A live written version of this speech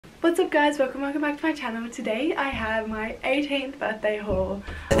What's up guys, welcome back to my channel. Today I have my 18th birthday haul.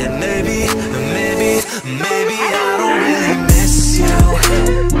 And maybe I don't really miss you.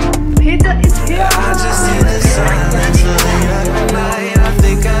 Pizza is here! I just need the silence at night. I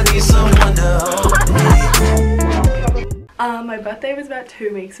think I need someone to hold me. My birthday was about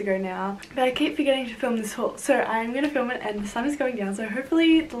 2 weeks ago now, but I keep forgetting to film this haul, so I'm going to film it and the sun is going down, so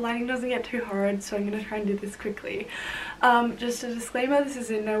hopefully the lighting doesn't get too horrid, so I'm going to try and do this quickly. Just a disclaimer, this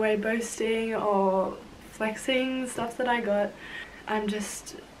is in no way boasting or flexing stuff that I got. I'm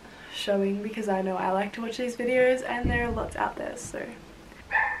just showing because I know I like to watch these videos and there are lots out there, so...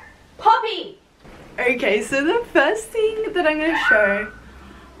 Poppy! Okay, so the first thing that I'm going to show...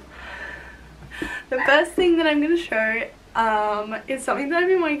 is something that I've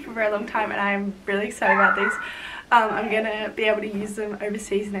been wanting for a very long time and I'm really excited about these. I'm going to be able to use them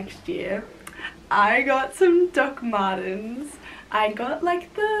overseas next year. I got some Doc Martens. I got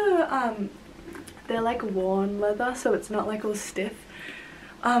like the, they're like worn leather, so it's not like all stiff.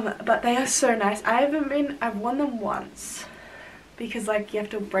 But they are so nice. I've worn them once because like you have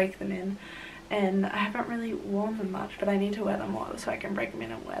to break them in. And I haven't really worn them much, but I need to wear them more so I can break them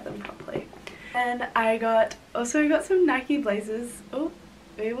in and wear them properly. And I also got some Nike blazers. Oh,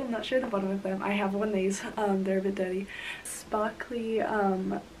 we will not show the bottom of them. I have one of these. They're a bit dirty. Sparkly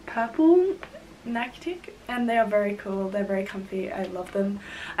purple Nike tick, and they are very cool. They're very comfy. I love them.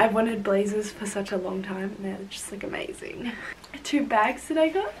 I've wanted blazers for such a long time and they're just like amazing. 2 bags that I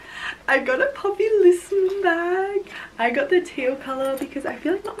got a Poppy Listen bag. I got the teal colour because I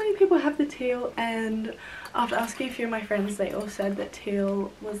feel like not many people have the teal, and after asking a few of my friends they all said that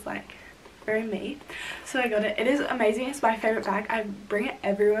teal was like very me, so I got it. It is amazing. It's my favourite bag. I bring it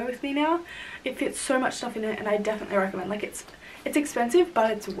everywhere with me now. It fits so much stuff in it and I definitely recommend. Like it's expensive but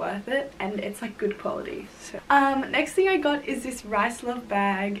it's worth it and it's like good quality. So next thing I got is this Rice Love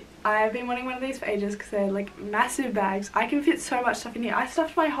bag. I've been wanting one of these for ages because they're like massive bags. I can fit so much stuff in here. I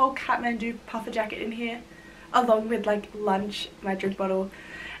stuffed my whole Kathmandu puffer jacket in here along with like lunch, my drink bottle,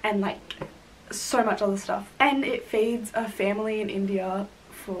 and like so much other stuff. And it feeds a family in India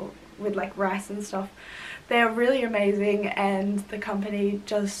with like rice and stuff. They're really amazing and the company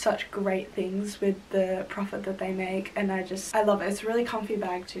does such great things with the profit that they make, and I love it. It's a really comfy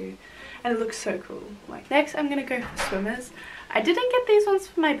bag too and it looks so cool. Like, next I'm gonna go for swimmers. I didn't get these ones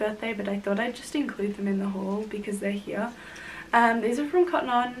for my birthday but I thought I'd just include them in the haul because they're here. These are from Cotton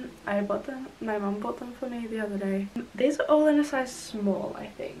On. I bought them, my mum bought them for me the other day. These are all in a size small, I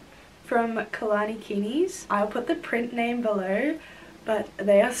think. From Kalani Kinis. I'll put the print name below. But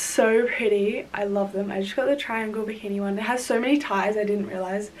they are so pretty. I love them. I just got the triangle bikini one. It has so many ties I didn't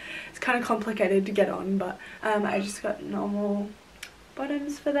realise. It's kind of complicated to get on, but I just got normal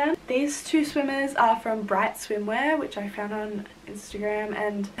bottoms for them. These 2 swimmers are from Bright Swimwear, which I found on Instagram,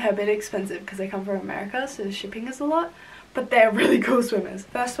 and they're a bit expensive because they come from America, so the shipping is a lot, but they're really cool swimmers.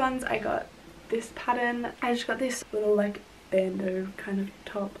 First ones, I got this pattern. I just got this little like bandeau kind of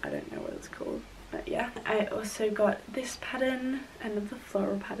top. I don't know what it's called. But yeah, I also got this pattern, another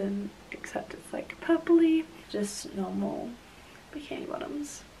floral pattern, except it's like purpley, just normal bikini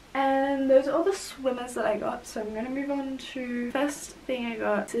bottoms. And those are all the swimmers that I got, so I'm going to move on to first thing I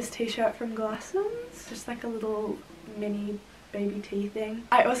got. This t-shirt from Glassons, just like a little mini baby tee thing.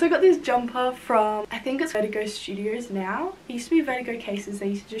 I also got this jumper from, I think it's Vertigo Studios now. It used to be Vertigo cases, they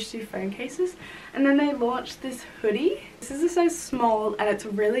used to just do phone cases, and then they launched this hoodie. This is a size small and it's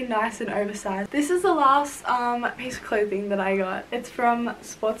really nice and oversized. This is the last piece of clothing that I got. It's from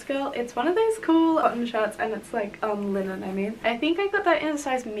Sports Girl. It's one of those cool cotton shirts and it's like linen, I mean. I think I got that in a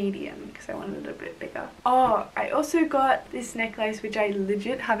size medium because I wanted it a bit bigger. Oh, I also got this necklace which I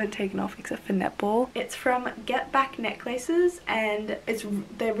legit haven't taken off except for netball. It's from Get Back Necklaces and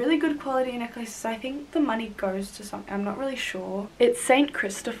they're really good quality necklaces. I think the money goes to something, I'm not really sure. It's Saint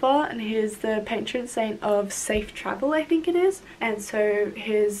Christopher and he is the patron saint of safe travel, I think it is, and so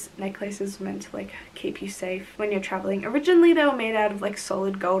his necklace is meant to like keep you safe when you're traveling. Originally they were made out of like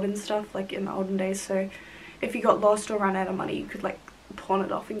solid gold and stuff like in the olden days, so if you got lost or ran out of money you could like pawn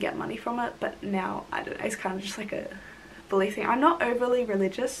it off and get money from it, but now I don't know, it's kind of just like a belief thing. I'm not overly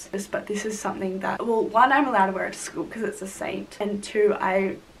religious, but this is something that, well, one, I'm allowed to wear it to school because it's a saint, and 2,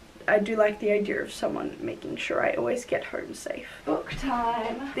 I do like the idea of someone making sure I always get home safe. Book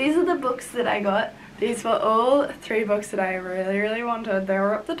time. These are the books that I got. These were all 3 books that I really wanted. They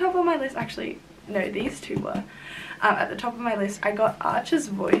were up the top of my list. Actually, no, these 2 were. At the top of my list, I got Archer's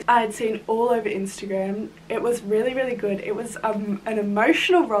Voice. I had seen all over Instagram. It was really, really good. It was an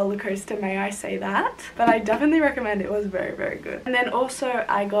emotional roller coaster, may I say that. But I definitely recommend it. It was very, very good. And then also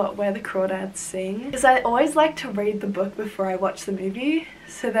I got Where the Crawdads Sing, because I always like to read the book before I watch the movie,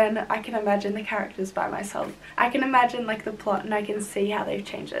 so then I can imagine the characters by myself. I can imagine like the plot and I can see how they've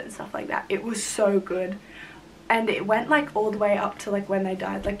changed it and stuff like that. It was so good. And it went like all the way up to like when they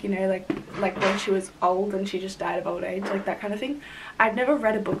died, like, you know, like when she was old and she just died of old age, like that kind of thing. I've never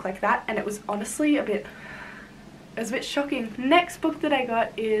read a book like that, and it was honestly it was a bit shocking. Next book that I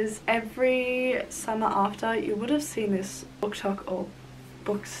got is Every Summer After. You would have seen this BookTok or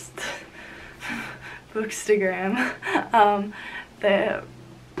Bookstagram.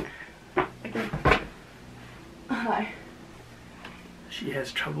 Hi. She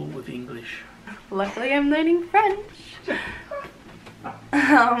has trouble with English. Luckily I'm learning French. You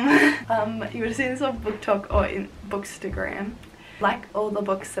would have seen this on BookTok or in Bookstagram. Like all the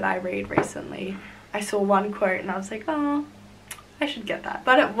books that I read recently, I saw one quote and I was like, oh, I should get that.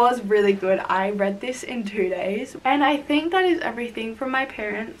 But it was really good. I read this in 2 days. And I think that is everything from my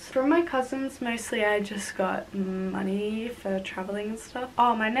parents. From my cousins, mostly I just got money for traveling and stuff.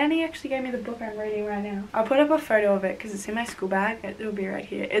 Oh, my nanny actually gave me the book I'm reading right now. I'll put up a photo of it because it's in my school bag. It'll be right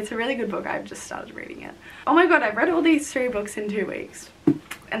here. It's a really good book. I've just started reading it. Oh my god, I read all these 3 books in 2 weeks.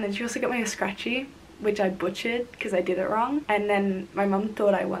 And then she also got me a scratchy, which I butchered because I did it wrong. And then my mum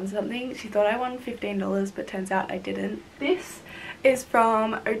thought I won something. She thought I won $15, but turns out I didn't. This is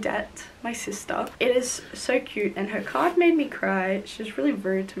from Odette, my sister. It is so cute, and her card made me cry. She's really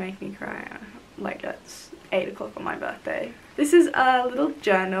rude to make me cry. Like, it's 8 o'clock on my birthday. This is a little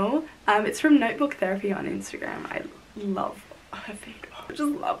journal. It's from Notebook Therapy on Instagram. I love her feed. I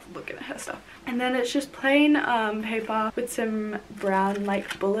just love looking at her stuff. And then it's just plain paper with some brown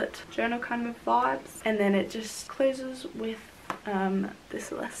like bullet journal kind of vibes, and then it just closes with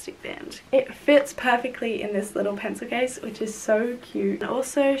this elastic band. It fits perfectly in this little pencil case, which is so cute. And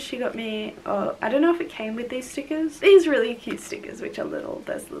also she got me, I don't know if it came with these stickers, these really cute stickers, which are little,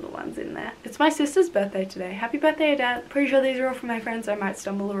 there's little ones in there. It's my sister's birthday today. Happy birthday, Dad. Pretty sure these are all from my friends. I might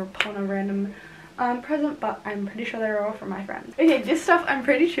stumble upon a random present, but I'm pretty sure they're all from my friends. Okay, this stuff I'm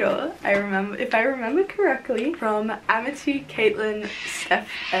pretty sure I remember, if I remember correctly, from Amity, Caitlin, Steph,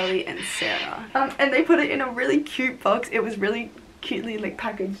 Ellie, and Sarah. And they put it in a really cute box. It was really cutely like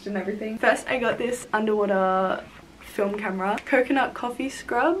packaged and everything. First I got this underwater film camera, coconut coffee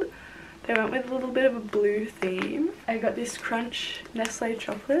scrub. They went with a little bit of a blue theme. I got this Crunch Nestle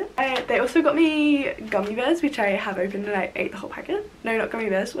chocolate. They also got me gummy bears, which I have opened and I ate the whole packet. No, not gummy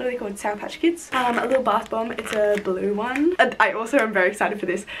bears. What are they called? Sour Patch Kids. A little bath bomb. It's a blue one. And I also am very excited for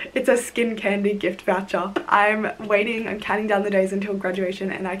this. It's a Skin Candy gift voucher. I'm counting down the days until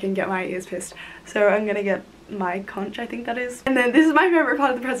graduation and I can get my ears pierced. So I'm gonna get my conch, I think that is. And then this is my favorite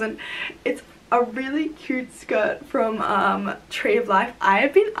part of the present. It's a really cute skirt from Tree of Life. I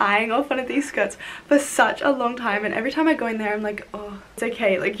have been eyeing off one of these skirts for such a long time, and every time I go in there I'm like, oh, it's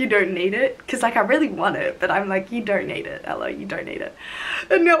okay, like you don't need it, because like I really want it, but I'm like, you don't need it, Ella, you don't need it.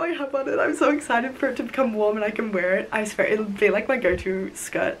 And now I have one and I'm so excited for it to become warm and I can wear it. I swear it'll be like my go-to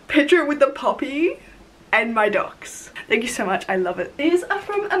skirt. Picture it with the poppy and my docs. Thank you so much, I love it. These are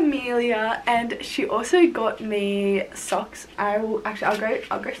from Amelia, and she also got me socks. I'll go through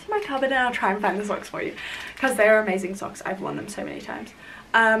my cupboard and I'll try and find the socks for you, because they are amazing socks. I've worn them so many times.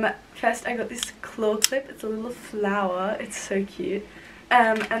 First I got this claw clip. It's a little flower. It's so cute.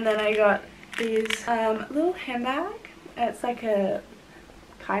 And then I got these little handbag. It's like a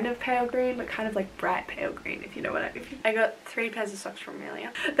kind of pale green, but kind of like bright pale green, if you know what I mean. I got 3 pairs of socks from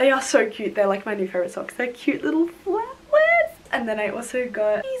Amelia. They are so cute. They're like my new favorite socks. They're cute little flowers. And then I also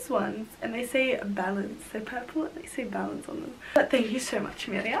got these ones, and they say balance. They're purple and they say balance on them. But thank you so much,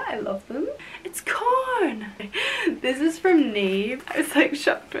 Amelia. I love them. It's corn. This is from Neve. I was like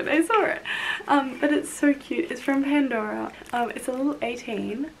shocked when I saw it. But it's so cute. It's from Pandora. It's a little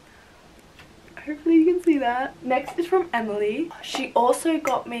 18. Hopefully you can see that. Next is from Emily. She also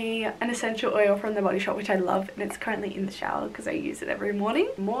got me an essential oil from the Body Shop, which I love, and it's currently in the shower because I use it every morning.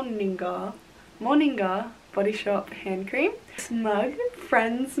 Morninga Body Shop hand cream. This mug,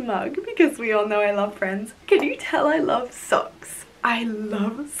 Friends mug, because we all know I love Friends. Can you tell I love socks? I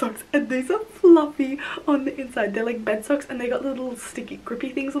love socks, and these are fluffy on the inside. They're like bed socks, and they got little sticky grippy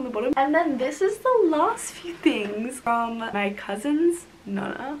things on the bottom. And then this is the last few things from my cousin's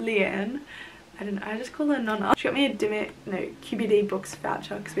Nonna, Leanne. I don't know, I just call her Nonna. She got me a QBD Books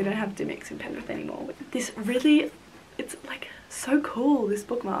voucher because we don't have Dimmicks in Penrith anymore. This really, it's like so cool, this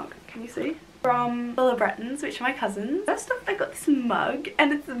bookmark. Can you see? from the Bretons, which are my cousins. First off, I got this mug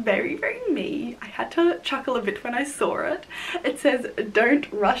and it's very, very me. I had to chuckle a bit when I saw it. It says,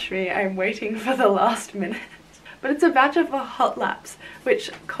 "Don't rush me, I'm waiting for the last minute." But it's a voucher for hot laps, which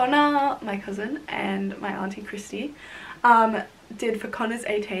Connor, my cousin, and my auntie Christy did for Connor's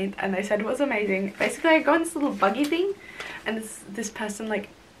 18th, and they said it was amazing. Basically, I go on this little buggy thing, and this person like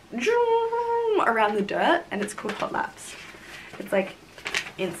around the dirt, and it's called hot laps. It's like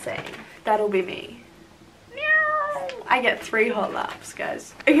insane. That'll be me. I get 3 hot laps,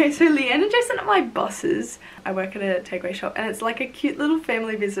 guys. Okay, so Leanne and Jason are my bosses. I work at a takeaway shop and it's like a cute little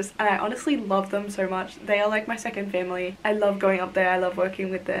family business, and I honestly love them so much. They are like my second family. I love going up there. I love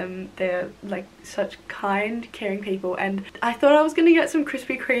working with them. They're like such kind, caring people, and I thought I was gonna get some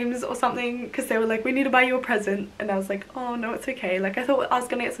Krispy Kremes or something because they were like, "We need to buy you a present," and I was like, "Oh no, it's okay." Like, I thought I was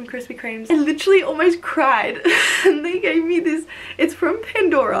gonna get some Krispy Kremes. I literally almost cried and they gave me this. It's from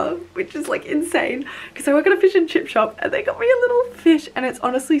Pandora, which is like insane because I work at a fish and chip shop, and they got me a little fish, and it's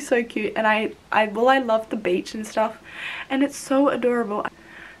honestly so cute. And I love the beach and stuff, and it's so adorable.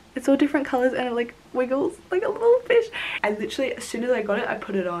 It's all different colors and it like wiggles like a little fish. I literally, as soon as I got it, I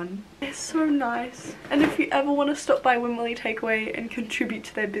put it on. It's so nice. And if you ever want to stop by Wimberley Takeaway and contribute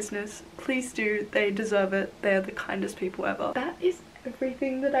to their business, please do. They deserve it. They're the kindest people ever. That is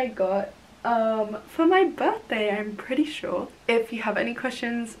everything that I got for my birthday, I'm pretty sure. If you have any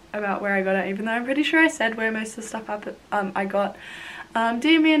questions about where I got it, even though I'm pretty sure I said where most of the stuff I got,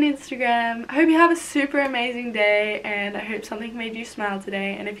 DM me on Instagram. I hope you have a super amazing day, and I hope something made you smile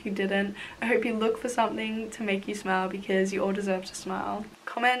today, and if you didn't, I hope you look for something to make you smile, because you all deserve to smile.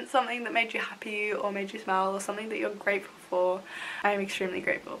 Comment something that made you happy or made you smile, or something that you're grateful for. I am extremely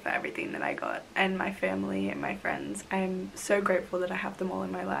grateful for everything that I got, and my family and my friends. I am so grateful that I have them all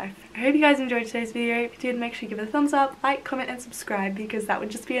in my life. I hope you guys enjoyed today's video. If you did, make sure you give it a thumbs up, like, comment and subscribe, because that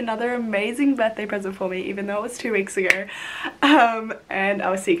would just be another amazing birthday present for me, even though it was 2 weeks ago. And I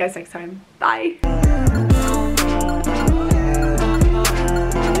will see you guys next time. Bye!